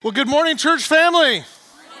Well, good morning, church family.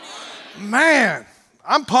 Man,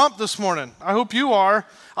 I'm pumped this morning. I hope you are.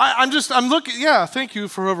 I'm looking, thank you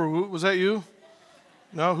for whoever wooed. Was that you?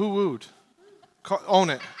 No, who wooed? Own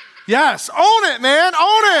it. Yes, own it, man,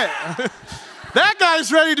 own it. That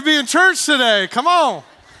guy's ready to be in church today. Come on.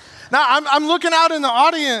 Now, I'm looking out in the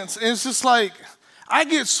audience, and it's just like, I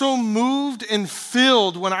get so moved and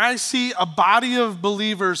filled when I see a body of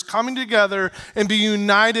believers coming together and be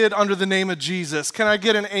united under the name of Jesus. Can I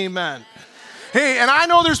get an amen? Hey, and I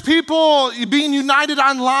know there's people being united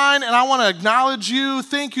online, and I want to acknowledge you.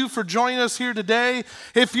 Thank you for joining us here today.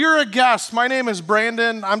 If you're a guest, my name is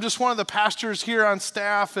Brandon. I'm just one of the pastors here on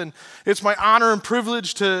staff, and it's my honor and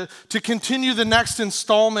privilege to continue the next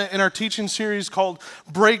installment in our teaching series called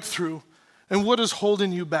Breakthrough and What is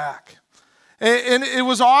Holding You Back. And it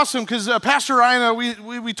was awesome because Pastor Ryan,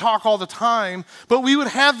 we talk all the time, but we would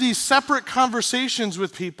have these separate conversations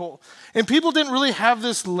with people. And people didn't really have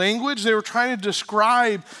this language. They were trying to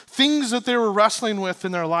describe things that they were wrestling with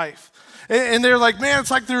in their life. And they're like, man,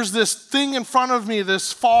 it's like there's this thing in front of me,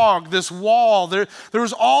 this fog, this wall. There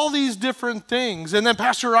was all these different things. And then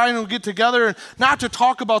Pastor Ryan would get together, and not to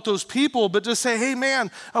talk about those people, but to say, hey,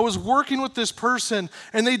 man, I was working with this person,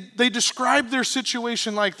 and they described their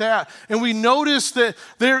situation like that. And we noticed that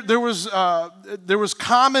there was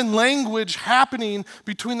common language happening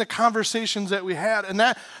between the conversations that we had. And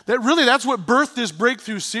that's what birthed this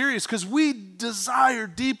breakthrough series, because we desire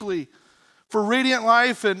deeply for Radiant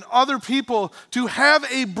Life and other people to have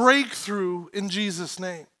a breakthrough in Jesus'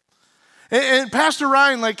 name. And Pastor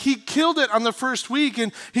Ryan, he killed it on the first week,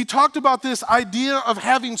 and he talked about this idea of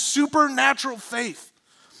having supernatural faith.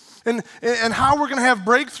 And how we're going to have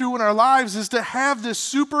breakthrough in our lives is to have this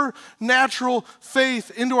supernatural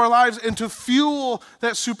faith into our lives and to fuel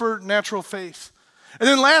that supernatural faith. And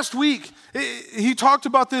then last week, he talked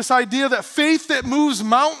about this idea that faith that moves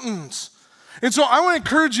mountains. And so I want to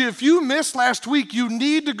encourage you, if you missed last week, you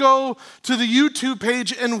need to go to the YouTube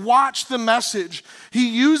page and watch the message. He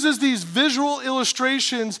uses these visual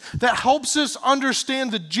illustrations that helps us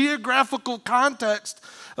understand the geographical context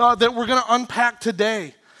that we're going to unpack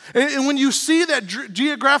today. And when you see that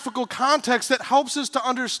geographical context, that helps us to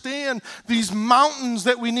understand these mountains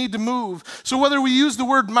that we need to move. So whether we use the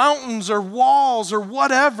word mountains or walls or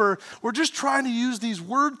whatever, we're just trying to use these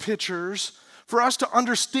word pictures for us to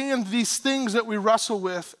understand these things that we wrestle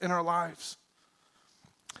with in our lives.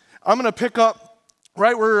 I'm going to pick up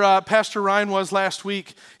right where Pastor Ryan was last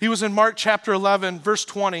week. He was in Mark chapter 11, verse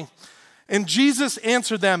 20. And Jesus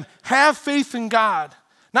answered them, have faith in God.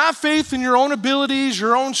 Not faith in your own abilities,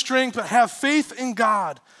 your own strength, but have faith in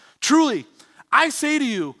God. Truly, I say to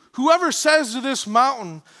you, whoever says to this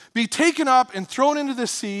mountain, be taken up and thrown into the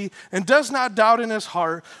sea, and does not doubt in his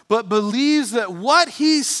heart, but believes that what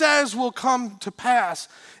he says will come to pass,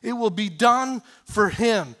 it will be done for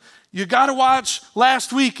him. You got to watch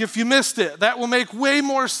last week if you missed it. That will make way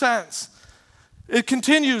more sense. It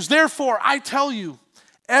continues, therefore, I tell you,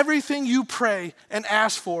 everything you pray and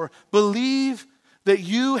ask for, believe that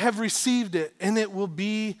you have received it, and it will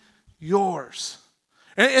be yours.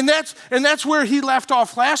 And that's where he left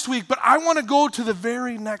off last week, but I want to go to the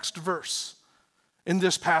very next verse in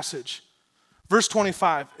this passage. Verse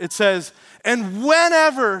 25, it says, and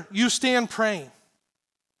whenever you stand praying,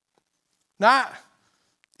 not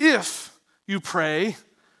if you pray,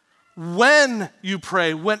 when you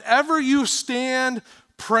pray, whenever you stand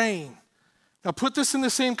praying. Now put this in the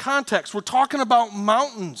same context. We're talking about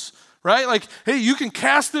mountains, right? Hey, you can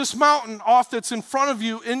cast this mountain off that's in front of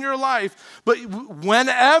you in your life, but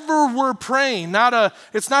whenever we're praying,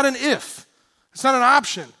 it's not an if, it's not an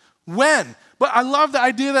option, when. But I love the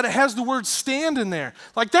idea that it has the word stand in there.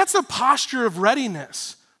 That's a posture of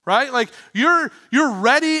readiness, right? You're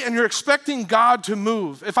ready and you're expecting God to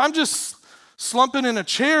move. If I'm just slumping in a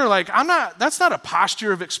chair, that's not a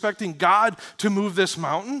posture of expecting God to move this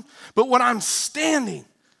mountain. But when I'm standing,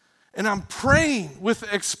 and I'm praying with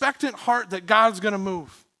an expectant heart that God's going to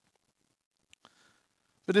move.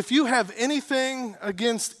 But if you have anything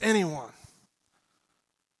against anyone,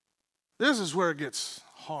 this is where it gets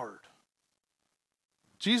hard.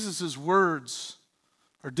 Jesus' words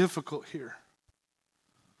are difficult here.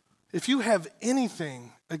 If you have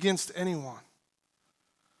anything against anyone,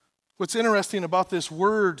 what's interesting about this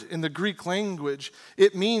word in the Greek language,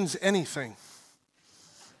 it means anything.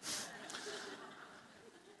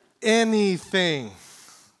 Anything.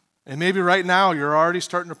 And maybe right now you're already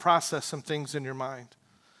starting to process some things in your mind.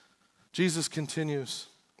 Jesus continues,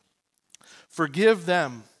 forgive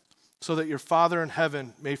them so that your Father in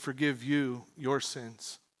heaven may forgive you your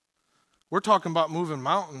sins. We're talking about moving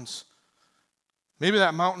mountains. Maybe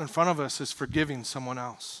that mountain in front of us is forgiving someone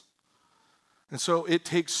else. And so it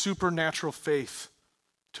takes supernatural faith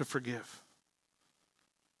to forgive.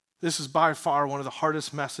 This is by far one of the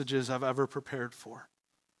hardest messages I've ever prepared for.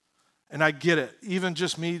 And I get it. Even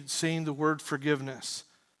just me saying the word forgiveness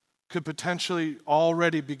could potentially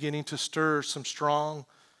already beginning to stir some strong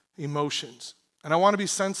emotions. And I want to be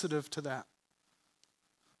sensitive to that.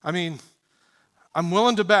 I mean, I'm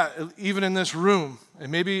willing to bet, even in this room,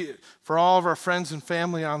 and maybe for all of our friends and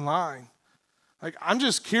family online, like, I'm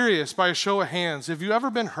just curious, by a show of hands, have you ever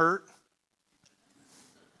been hurt?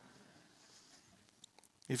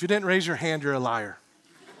 If you didn't raise your hand, you're a liar.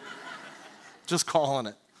 Just calling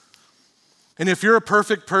it. And if you're a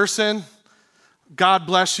perfect person, God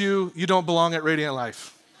bless you, you don't belong at Radiant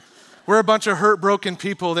Life. We're a bunch of hurt, broken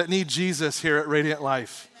people that need Jesus here at Radiant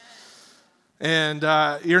Life. And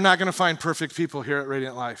you're not going to find perfect people here at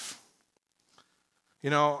Radiant Life.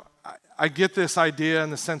 You know, I get this idea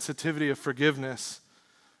and the sensitivity of forgiveness.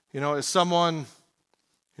 You know, as someone,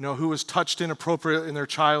 you know, who was touched inappropriately in their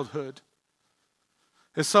childhood.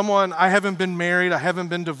 As someone, I haven't been married, I haven't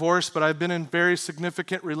been divorced, but I've been in very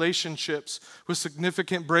significant relationships with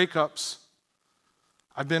significant breakups.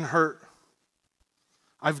 I've been hurt.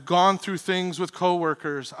 I've gone through things with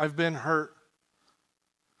coworkers. I've been hurt.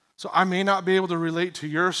 So I may not be able to relate to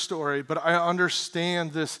your story, but I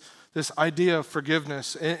understand this idea of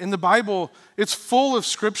forgiveness. In the Bible, it's full of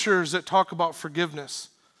scriptures that talk about forgiveness.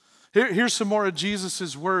 Here's some more of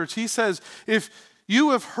Jesus' words. He says, if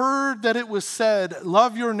you have heard that it was said,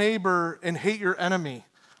 love your neighbor and hate your enemy.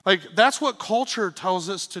 Like, that's what culture tells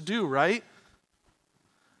us to do, right?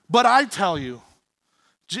 But I tell you,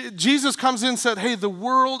 Jesus comes in and said, hey, the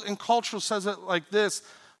world and culture says it like this,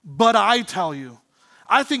 but I tell you.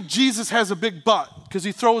 I think Jesus has a big but because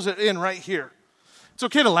he throws it in right here. It's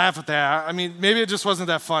okay to laugh at that. I mean, maybe it just wasn't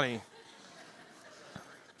that funny.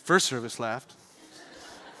 First service laughed.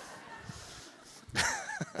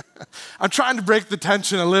 I'm trying to break the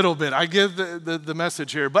tension a little bit. I give the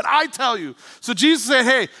message here. But I tell you, so Jesus said,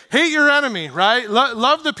 hey, hate your enemy, right?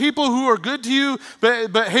 Love the people who are good to you,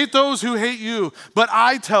 but hate those who hate you. But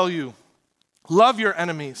I tell you, love your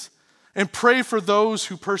enemies and pray for those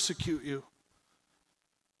who persecute you.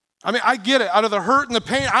 I mean, I get it. Out of the hurt and the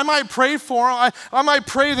pain, I might pray for them. I might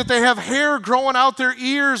pray that they have hair growing out their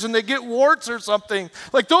ears and they get warts or something.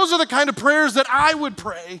 Like, those are the kind of prayers that I would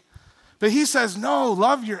pray. But he says, no,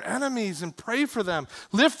 love your enemies and pray for them.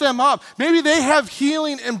 Lift them up. Maybe they have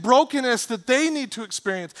healing and brokenness that they need to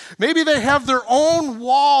experience. Maybe they have their own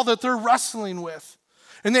wall that they're wrestling with.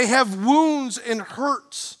 And they have wounds and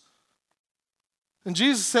hurts. And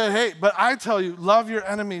Jesus said, hey, but I tell you, love your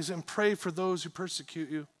enemies and pray for those who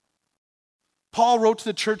persecute you. Paul wrote to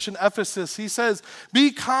the church in Ephesus, he says,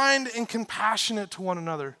 be kind and compassionate to one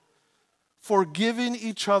another, forgiving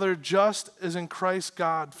each other just as in Christ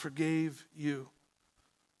God forgave you.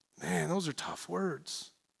 Man, those are tough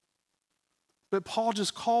words. But Paul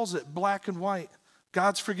just calls it black and white.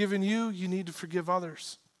 God's forgiven you, you need to forgive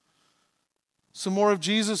others. Some more of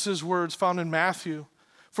Jesus' words found in Matthew.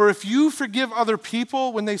 For if you forgive other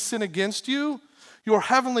people when they sin against you, your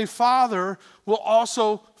heavenly Father will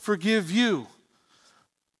also forgive you.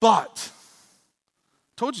 But,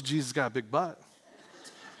 told you Jesus got a big butt.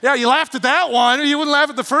 Yeah, you laughed at that one. You wouldn't laugh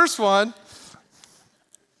at the first one.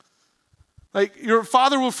 Like, your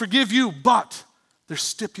Father will forgive you, but there's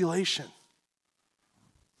stipulation.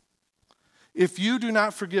 If you do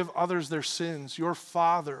not forgive others their sins, your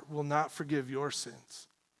Father will not forgive your sins.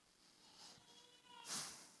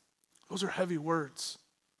 Those are heavy words.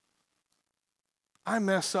 I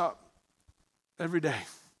mess up every day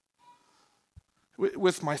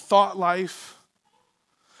with my thought life,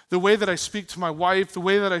 the way that I speak to my wife, the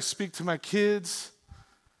way that I speak to my kids.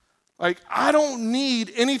 Like, I don't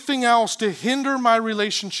need anything else to hinder my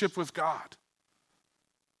relationship with God.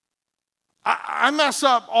 I mess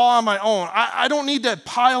up all on my own. I don't need to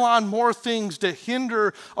pile on more things to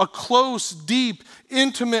hinder a close, deep,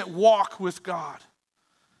 intimate walk with God.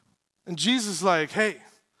 And Jesus is like, hey,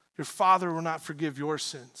 your Father will not forgive your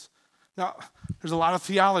sins. Now, there's a lot of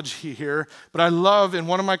theology here, but I love, in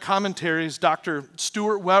one of my commentaries, Dr.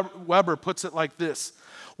 Stuart Weber puts it like this.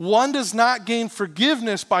 One does not gain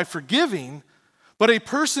forgiveness by forgiving, but a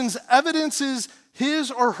person's evidences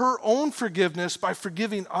his or her own forgiveness by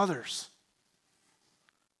forgiving others.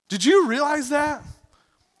 Did you realize that?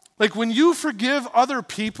 Like, when you forgive other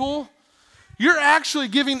people, you're actually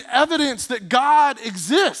giving evidence that God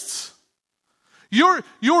exists.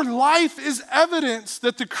 Your life is evidence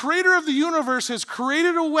that the creator of the universe has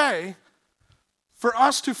created a way for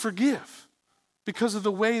us to forgive because of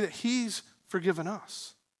the way that he's forgiven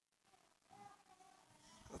us.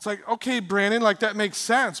 It's like, okay, Brandon, like that makes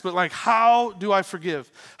sense, but like how do I forgive?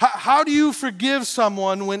 How do you forgive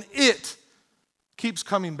someone when it keeps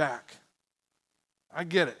coming back? I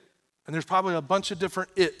get it. And there's probably a bunch of different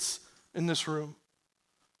it's in this room.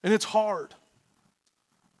 And it's hard.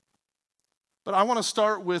 But I want to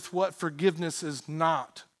start with what forgiveness is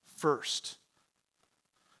not first.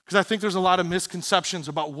 Because I think there's a lot of misconceptions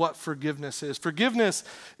about what forgiveness is. Forgiveness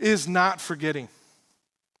is not forgetting.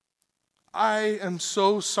 I am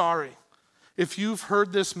so sorry if you've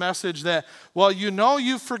heard this message that, well, you know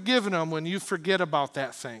you've forgiven them when you forget about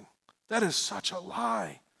that thing. That is such a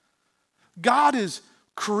lie. God has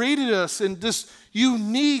created us in this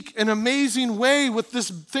unique and amazing way with this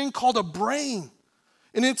thing called a brain.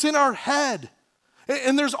 And it's in our head.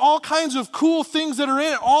 And there's all kinds of cool things that are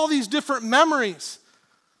in it, all these different memories.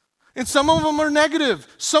 And some of them are negative.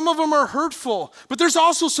 Some of them are hurtful. But there's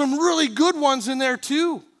also some really good ones in there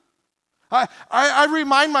too. I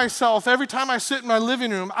remind myself every time I sit in my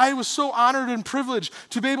living room, I was so honored and privileged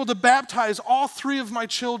to be able to baptize all 3 of my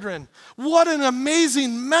children. What an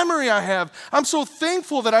amazing memory I have. I'm so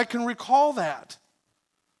thankful that I can recall that.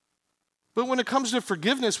 But when it comes to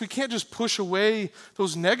forgiveness, we can't just push away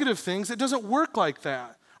those negative things. It doesn't work like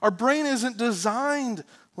that. Our brain isn't designed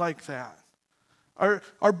like that.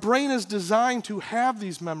 Our brain is designed to have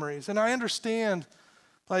these memories. And I understand,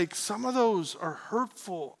 like, some of those are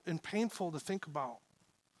hurtful and painful to think about.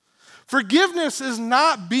 Forgiveness is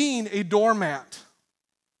not being a doormat.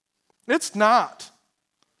 It's not.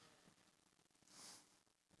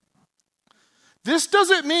 This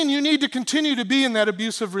doesn't mean you need to continue to be in that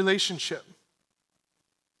abusive relationship.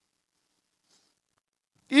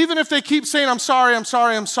 Even if they keep saying, I'm sorry, I'm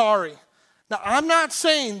sorry, I'm sorry. Now, I'm not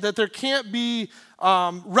saying that there can't be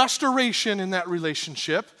restoration in that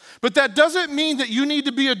relationship, but that doesn't mean that you need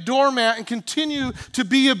to be a doormat and continue to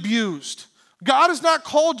be abused. God has not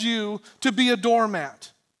called you to be a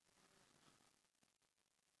doormat.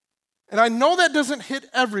 And I know that doesn't hit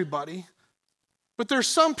everybody, but there's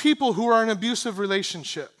some people who are in an abusive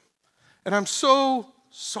relationship. And I'm so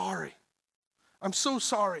sorry. I'm so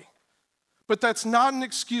sorry. But that's not an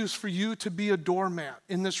excuse for you to be a doormat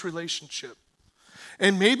in this relationship.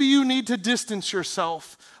 And maybe you need to distance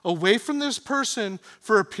yourself away from this person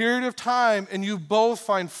for a period of time and you both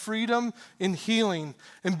find freedom and healing.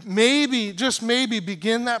 And maybe, just maybe,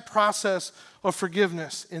 begin that process of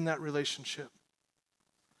forgiveness in that relationship.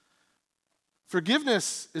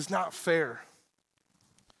 Forgiveness is not fair.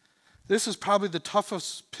 This is probably the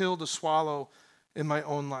toughest pill to swallow in my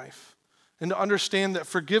own life. And to understand that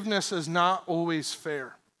forgiveness is not always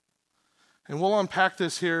fair. And we'll unpack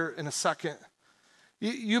this here in a second.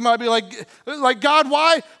 You might be like, God,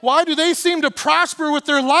 why do they seem to prosper with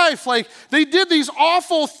their life? Like, they did these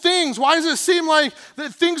awful things. Why does it seem like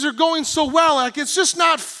that things are going so well? Like, it's just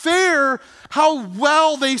not fair how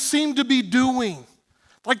well they seem to be doing.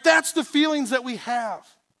 Like, that's the feelings that we have.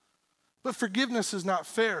 But forgiveness is not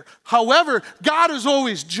fair. However, God is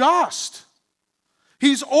always just.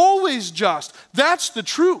 He's always just. That's the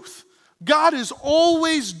truth. God is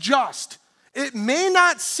always just. It may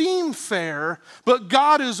not seem fair, but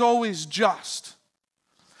God is always just.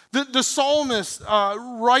 The psalmists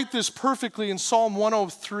write this perfectly in Psalm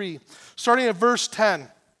 103, starting at verse 10.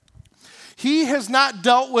 He has not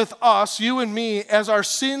dealt with us, you and me, as our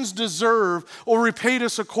sins deserve or repaid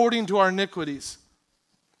us according to our iniquities.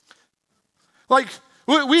 Like,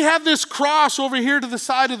 we have this cross over here to the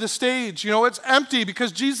side of the stage. You know, it's empty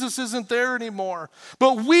because Jesus isn't there anymore.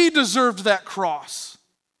 But we deserved that cross.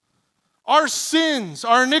 Our sins,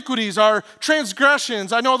 our iniquities, our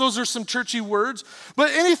transgressions, I know those are some churchy words,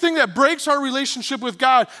 but anything that breaks our relationship with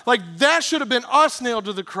God, like that should have been us nailed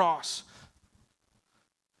to the cross.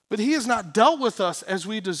 But he has not dealt with us as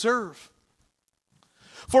we deserve.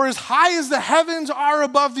 For as high as the heavens are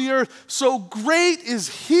above the earth, so great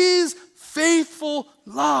is his faithful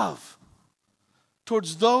love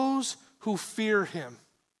towards those who fear him.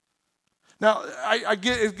 Now, I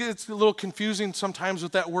get it gets a little confusing sometimes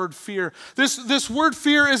with that word fear. This word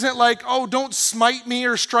fear isn't like, oh, don't smite me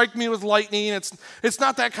or strike me with lightning. It's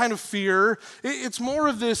not that kind of fear. It's more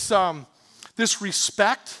of this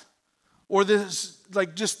respect or this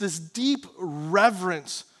like just this deep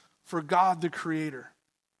reverence for God the Creator.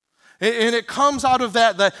 And it comes out of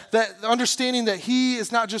that understanding that he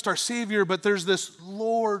is not just our Savior, but there's this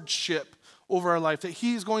lordship over our life, that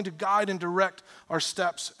he's going to guide and direct our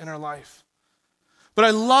steps in our life. But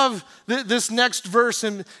I love this next verse,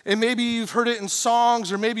 and maybe you've heard it in songs,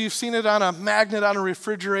 or maybe you've seen it on a magnet on a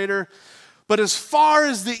refrigerator. But as far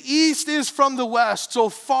as the east is from the west, so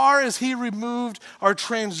far as he removed our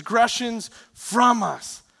transgressions from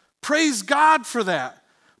us. Praise God for that.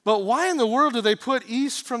 But why in the world do they put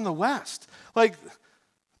east from the west? Like,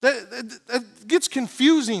 that gets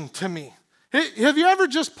confusing to me. Have you ever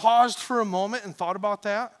just paused for a moment and thought about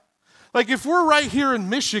that? Like, if we're right here in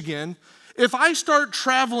Michigan, if I start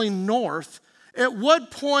traveling north, at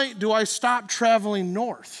what point do I stop traveling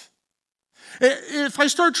north? If I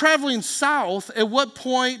start traveling south, at what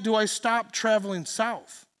point do I stop traveling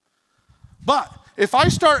south? But if I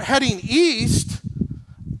start heading east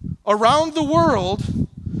around the world,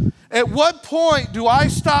 at what point do I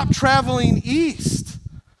stop traveling east?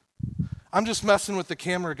 I'm just messing with the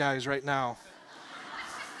camera guys right now.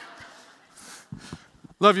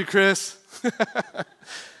 Love you, Chris.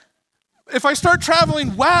 If I start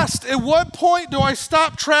traveling west, at what point do I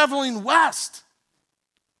stop traveling west?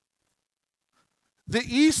 The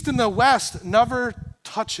east and the west never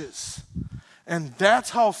touches. And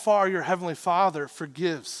that's how far your Heavenly Father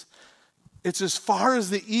forgives. It's as far as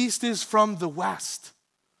the east is from the west.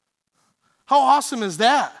 How awesome is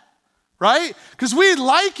that? Right? Because we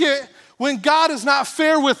like it when God is not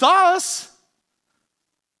fair with us.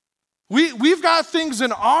 We've got things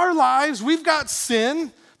in our lives. We've got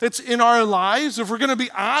sin that's in our lives. If we're going to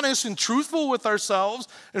be honest and truthful with ourselves,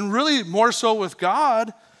 and really more so with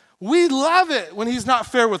God, we love it when He's not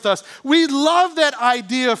fair with us. We love that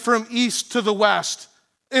idea from east to the west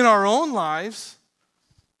in our own lives.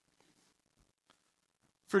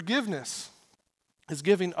 Forgiveness is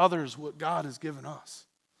giving others what God has given us.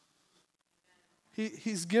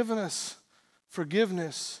 He's given us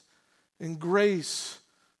forgiveness and grace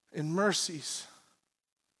and mercies.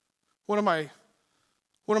 One of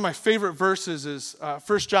my favorite verses is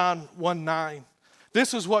 1 John 1:9.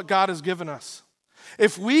 This is what God has given us.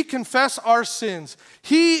 If we confess our sins,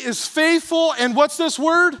 He is faithful, and what's this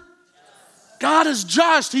word? God is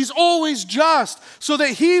just. He's always just, so that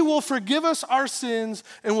He will forgive us our sins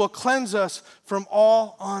and will cleanse us from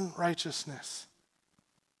all unrighteousness.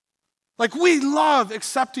 Like, we love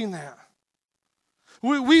accepting that.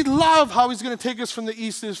 We love how He's going to take us from the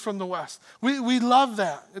east is from the west. We love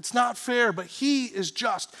that. It's not fair, but He is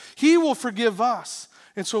just. He will forgive us.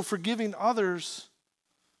 And so forgiving others,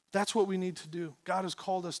 that's what we need to do. God has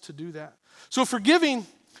called us to do that. So forgiving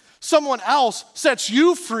someone else sets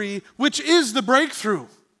you free, which is the breakthrough.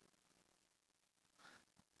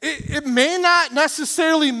 It may not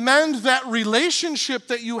necessarily mend that relationship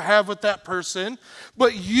that you have with that person,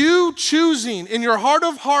 but you choosing in your heart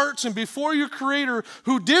of hearts and before your Creator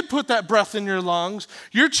who did put that breath in your lungs,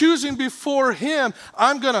 you're choosing before Him,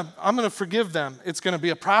 I'm gonna forgive them. It's gonna be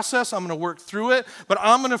a process, I'm gonna work through it, but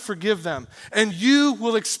I'm gonna forgive them. And you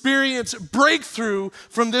will experience breakthrough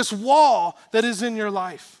from this wall that is in your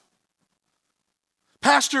life.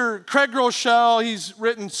 Pastor Craig Rochelle, he's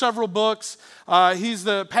written several books. He's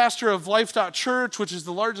the pastor of Life Church, which is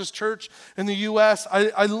the largest church in the U.S.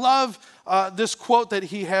 I love this quote that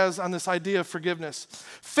he has on this idea of forgiveness.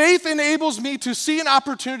 Faith enables me to see an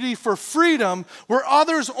opportunity for freedom where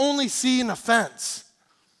others only see an offense.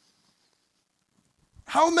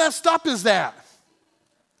 How messed up is that?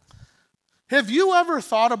 Have you ever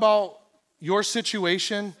thought about your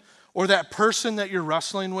situation or that person that you're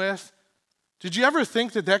wrestling with? Did you ever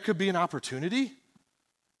think that that could be an opportunity?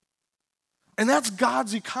 And that's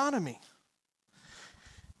God's economy.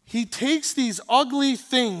 He takes these ugly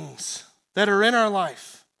things that are in our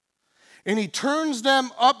life and He turns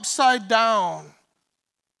them upside down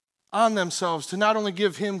on themselves to not only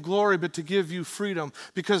give Him glory, but to give you freedom,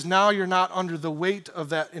 because now you're not under the weight of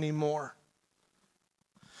that anymore.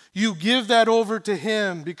 You give that over to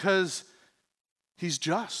Him because He's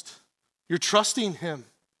just. You're trusting Him.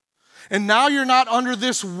 And now you're not under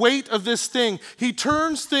this weight of this thing. He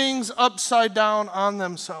turns things upside down on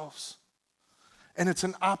themselves. And it's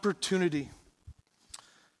an opportunity.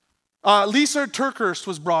 Lisa TerKeurst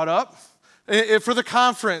was brought up for the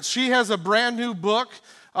conference. She has a brand new book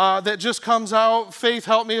that just comes out. Faith,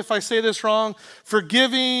 help me if I say this wrong.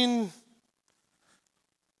 Forgiving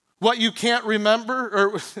what you can't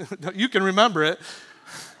remember. Or you can remember it.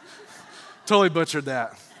 Totally butchered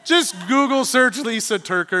that. Just Google search Lisa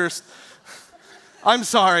TerKeurst. I'm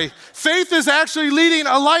sorry. Faith is actually leading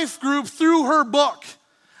a life group through her book.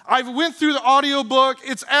 I went through the audio book.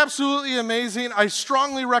 It's absolutely amazing. I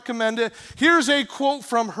strongly recommend it. Here's a quote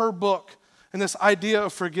from her book and this idea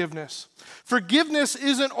of forgiveness. Forgiveness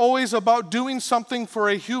isn't always about doing something for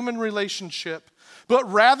a human relationship,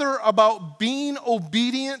 but rather about being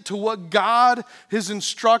obedient to what God has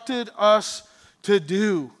instructed us to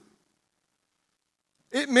do.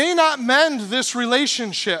 It may not mend this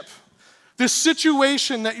relationship, this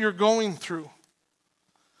situation that you're going through.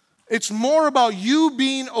 It's more about you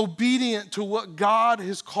being obedient to what God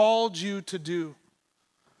has called you to do.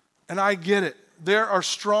 And I get it. There are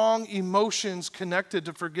strong emotions connected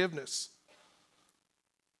to forgiveness.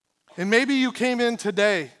 And maybe you came in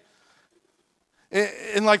today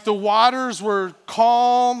and like the waters were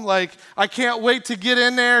calm, like I can't wait to get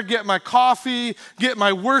in there, get my coffee, get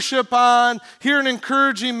my worship on, hear an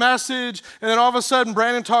encouraging message, and then all of a sudden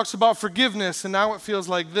Brandon talks about forgiveness and now it feels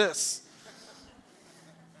like this.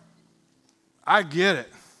 I get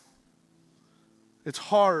it. It's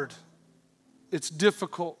hard. It's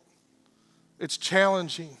difficult. It's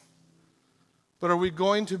challenging. But are we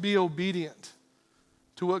going to be obedient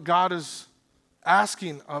to what God is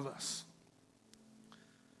asking of us?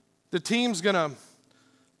 The team's going to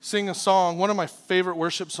sing a song, one of my favorite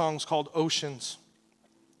worship songs called Oceans.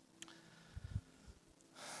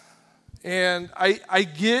 And I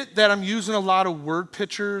get that I'm using a lot of word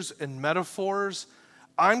pictures and metaphors.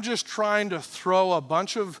 I'm just trying to throw a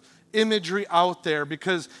bunch of imagery out there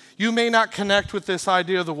because you may not connect with this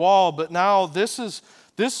idea of the wall, but now this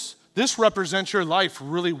represents your life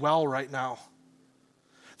really well right now.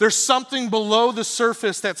 There's something below the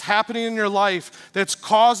surface that's happening in your life that's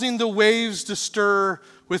causing the waves to stir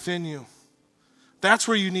within you. That's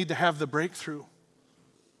where you need to have the breakthrough.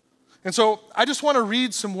 And so I just want to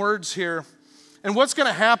read some words here. And what's going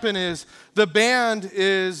to happen is the band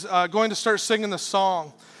is going to start singing the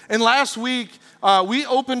song. And last week, we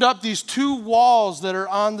opened up these 2 walls that are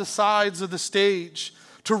on the sides of the stage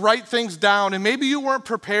to write things down. And maybe you weren't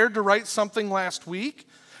prepared to write something last week,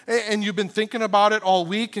 and you've been thinking about it all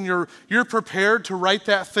week, and you're prepared to write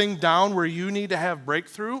that thing down where you need to have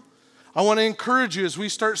breakthrough. I want to encourage you as we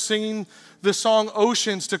start singing the song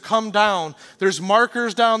Oceans to come down. There's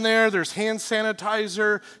markers down there. There's hand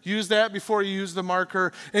sanitizer. Use that before you use the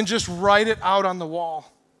marker, and just write it out on the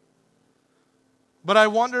wall. But I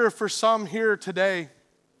wonder if for some here today,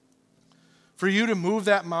 for you to move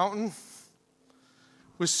that mountain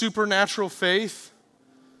with supernatural faith,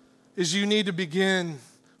 is you need to begin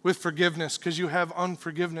with forgiveness because you have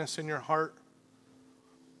unforgiveness in your heart.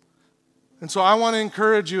 And so I want to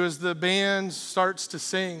encourage you as the band starts to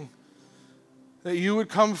sing that you would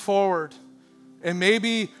come forward and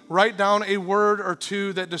maybe write down a word or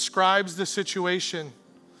 2 that describes the situation.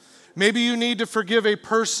 Maybe you need to forgive a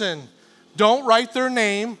person. Don't write their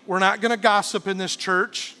name. We're not going to gossip in this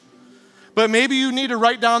church. But maybe you need to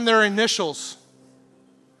write down their initials.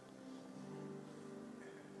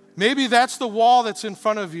 Maybe that's the wall that's in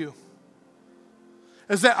front of you.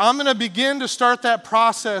 Is that I'm going to begin to start that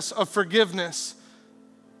process of forgiveness.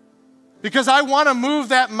 Because I want to move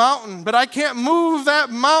that mountain, but I can't move that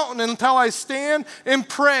mountain until I stand and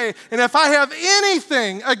pray. And if I have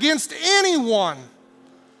anything against anyone,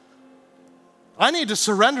 I need to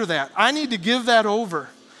surrender that. I need to give that over.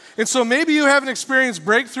 And so maybe you haven't experienced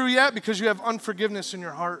breakthrough yet because you have unforgiveness in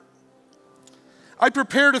your heart. I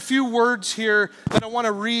prepared a few words here that I want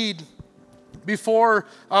to read before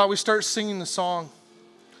we start singing the song.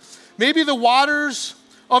 Maybe the waters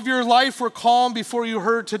of your life were calm before you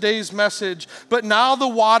heard today's message, but now the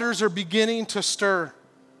waters are beginning to stir.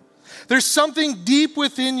 There's something deep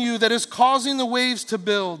within you that is causing the waves to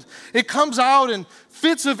build. It comes out in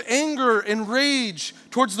fits of anger and rage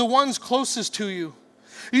towards the ones closest to you.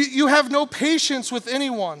 You have no patience with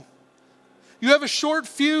anyone. You have a short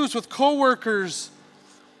fuse with coworkers,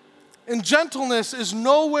 and gentleness is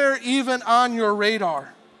nowhere even on your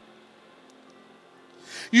radar.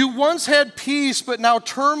 You once had peace, but now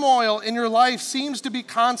turmoil in your life seems to be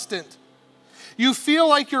constant. You feel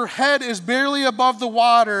like your head is barely above the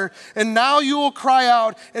water, and now you will cry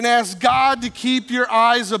out and ask God to keep your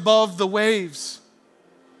eyes above the waves.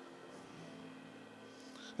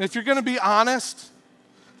 And if you're going to be honest,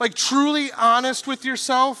 like truly honest with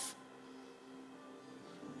yourself,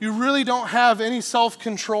 you really don't have any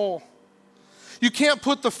self-control. You can't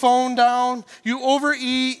put the phone down. You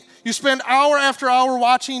overeat. You spend hour after hour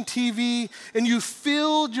watching TV, and you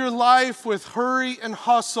filled your life with hurry and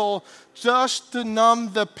hustle just to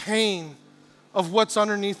numb the pain of what's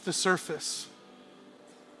underneath the surface.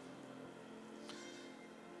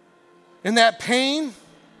 And that pain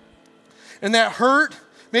and that hurt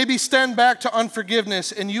maybe stem back to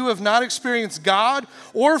unforgiveness, and you have not experienced God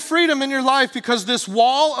or freedom in your life because this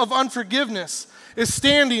wall of unforgiveness is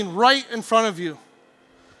standing right in front of you.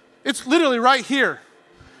 It's literally right here.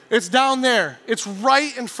 It's down there. It's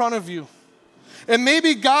right in front of you. And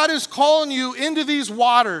maybe God is calling you into these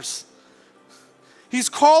waters. He's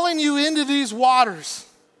calling you into these waters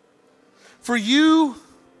for you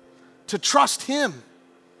to trust Him,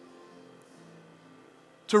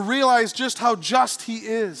 to realize just how just He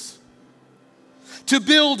is, to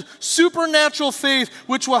build supernatural faith,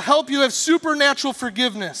 which will help you have supernatural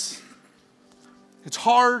forgiveness. It's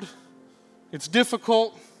hard, It's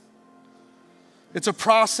difficult. It's a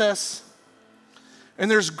process. And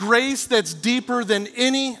there's grace that's deeper than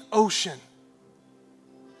any ocean.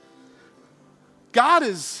 God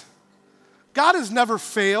has never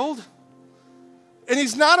failed. And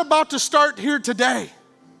he's not about to start here today.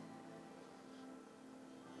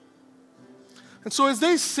 And so as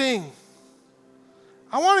they sing,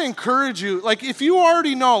 I want to encourage you, like if you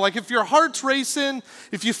already know, like if your heart's racing,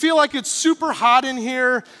 if you feel like it's super hot in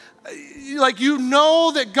here, like you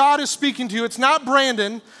know that God is speaking to you. It's not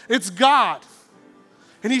Brandon, it's God.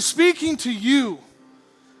 And he's speaking to you.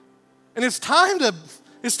 And it's time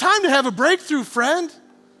to have a breakthrough, friend.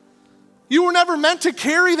 You were never meant to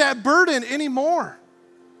carry that burden anymore.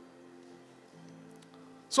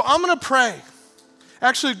 So I'm going to pray.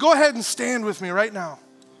 Actually, go ahead and stand with me right now.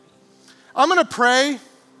 I'm going to pray.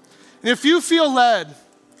 And if you feel led,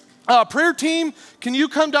 prayer team, can you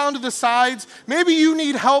come down to the sides? Maybe you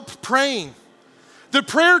need help praying. The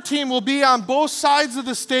prayer team will be on both sides of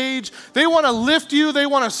the stage. They want to lift you. They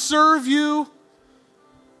want to serve you.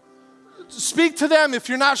 Speak to them if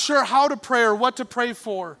you're not sure how to pray or what to pray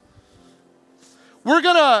for. We're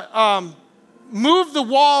going to move the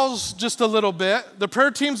walls just a little bit. The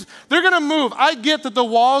prayer teams, they're going to move. I get that the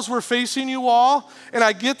walls were facing you all, and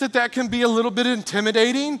I get that that can be a little bit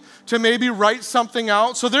intimidating to maybe write something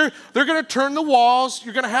out. So they're going to turn the walls.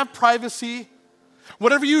 You're going to have privacy.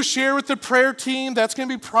 Whatever you share with the prayer team, that's going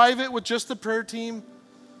to be private with just the prayer team.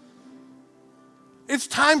 It's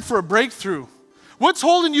time for a breakthrough. What's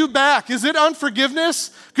holding you back? Is it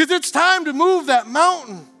unforgiveness? Because it's time to move that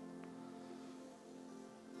mountain.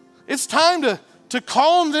 It's time to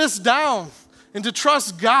calm this down and to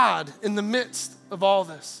trust God in the midst of all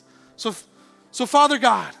this. So Father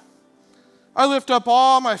God, I lift up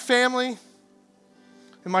all my family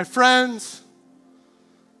and my friends,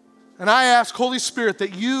 and I ask, Holy Spirit,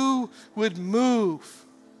 that you would move.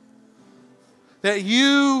 That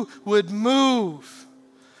you would move.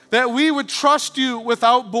 That we would trust you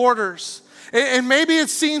without borders. And maybe it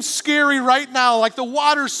seems scary right now, like the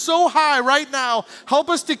water's so high right now. Help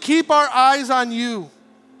us to keep our eyes on you.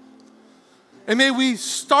 And may we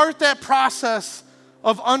start that process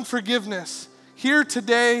of unforgiveness here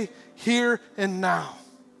today, here and now.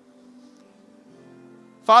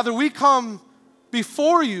 Father, we come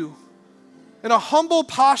before you in a humble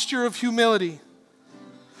posture of humility.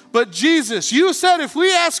 But Jesus, you said if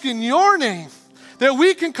we ask in your name, that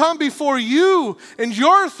we can come before you and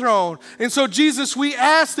your throne. And so, Jesus, we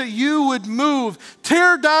ask that you would move.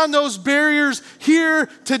 Tear down those barriers here,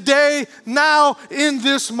 today, now, in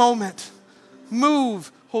this moment.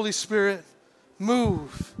 Move, Holy Spirit.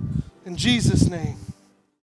 Move. In Jesus' name.